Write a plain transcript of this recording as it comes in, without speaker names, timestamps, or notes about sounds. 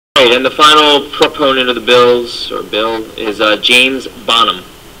Right, and the final proponent of the bill is James Bonham.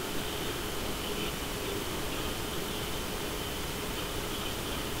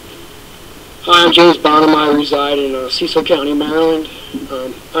 Hi, I'm James Bonham. I reside in Cecil County, Maryland.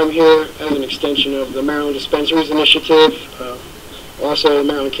 I'm here as an extension of the Maryland Dispensaries Initiative, also the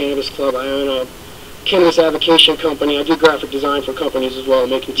Maryland Cannabis Club. I own a cannabis advocacy company. I do graphic design for companies as well,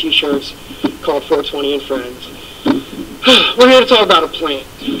 making t-shirts called 420 and Friends. We're here to talk about a plant.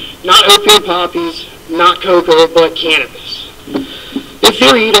 Not opium poppies, not cocoa, but cannabis. In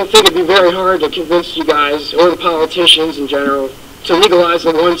theory, you don't think it'd be very hard to convince you guys, or the politicians in general, to legalize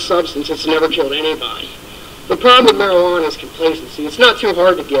the one substance that's never killed anybody. The problem with marijuana is complacency. It's not too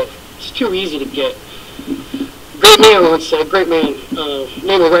hard to get. It's too easy to get. Great man once said, great man,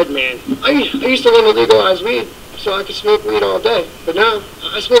 name a red man. I used to want to legalize weed so I could smoke weed all day. But now,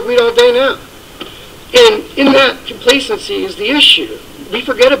 I smoke weed all day now. And in that, complacency is the issue. We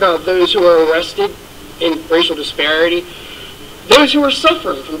forget about those who are arrested in racial disparity, those who are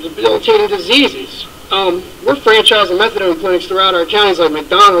suffering from debilitating diseases. We're franchising methadone clinics throughout our counties like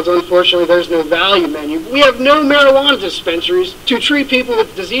McDonald's. Unfortunately, there's no value menu. We have no marijuana dispensaries to treat people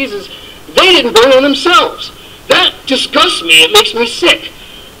with diseases they didn't bring on themselves. That disgusts me. It makes me sick.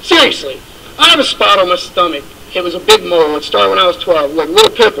 Seriously. I have a spot on my stomach. It was a big mole. It started when I was 12, like a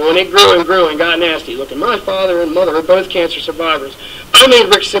little pimple, and it grew and got nasty. Look, my father and mother are both cancer survivors. I made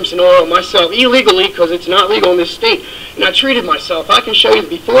Rick Simpson oil myself, illegally, because it's not legal in this state, and I treated myself. I can show you the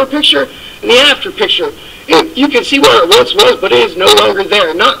before picture and the after picture. And you can see where it once was, but it is no longer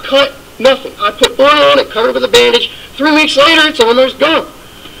there. Not cut, nothing. I put oil on it, covered it with a bandage. 3 weeks later, it's almost gone.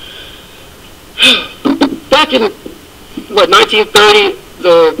 Back in, 1930,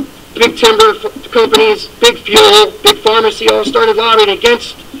 the big timber companies, big fuel, big pharmacy all started lobbying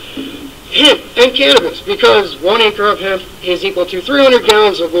against hemp and cannabis because 1 acre of hemp is equal to 300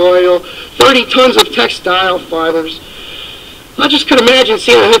 gallons of oil, 30 tons of textile fibers. I just could imagine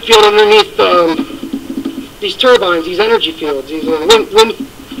seeing a hemp field underneath these turbines, these energy fields, these the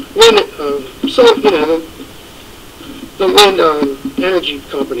wind energy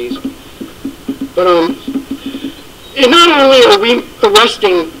companies. But and not only are we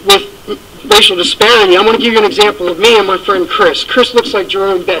arresting with racial disparity, I'm going to give you an example of me and my friend Chris. Chris looks like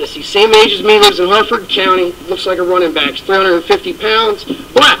Jerome Bettis. He's same age as me, lives in Harford County, looks like a running back. He's 350 pounds,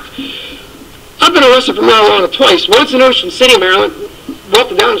 black. I've been arrested for marijuana twice. Once in Ocean City, Maryland,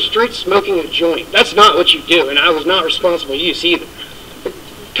 walking down the street smoking a joint. That's not what you do, and I was not responsible use either. The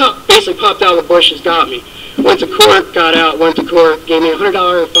cop basically popped out of the bushes, got me. Went to court, got out, went to court, gave me a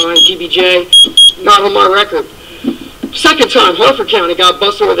 $100 fine, TBJ, not on my record. Second time, Harford County got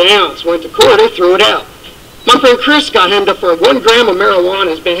busted with an ounce. Went to court, they threw it out. My friend Chris got hemmed up for 1 gram of marijuana,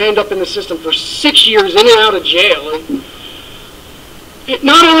 has been hemmed up in the system for 6 years, in and out of jail. And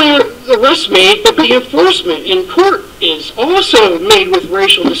not only are the arrests made, but the enforcement in court is also made with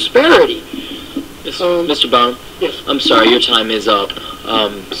racial disparity. Mr. Bonham? Yes. I'm sorry, your time is up.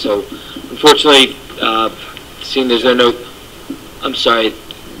 So, unfortunately, seeing there's no... I'm sorry.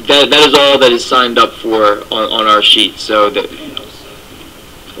 That is all that is signed up for on our sheet. So that.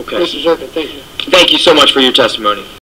 Okay. Mr. Zirkins, thank you. Thank you so much for your testimony.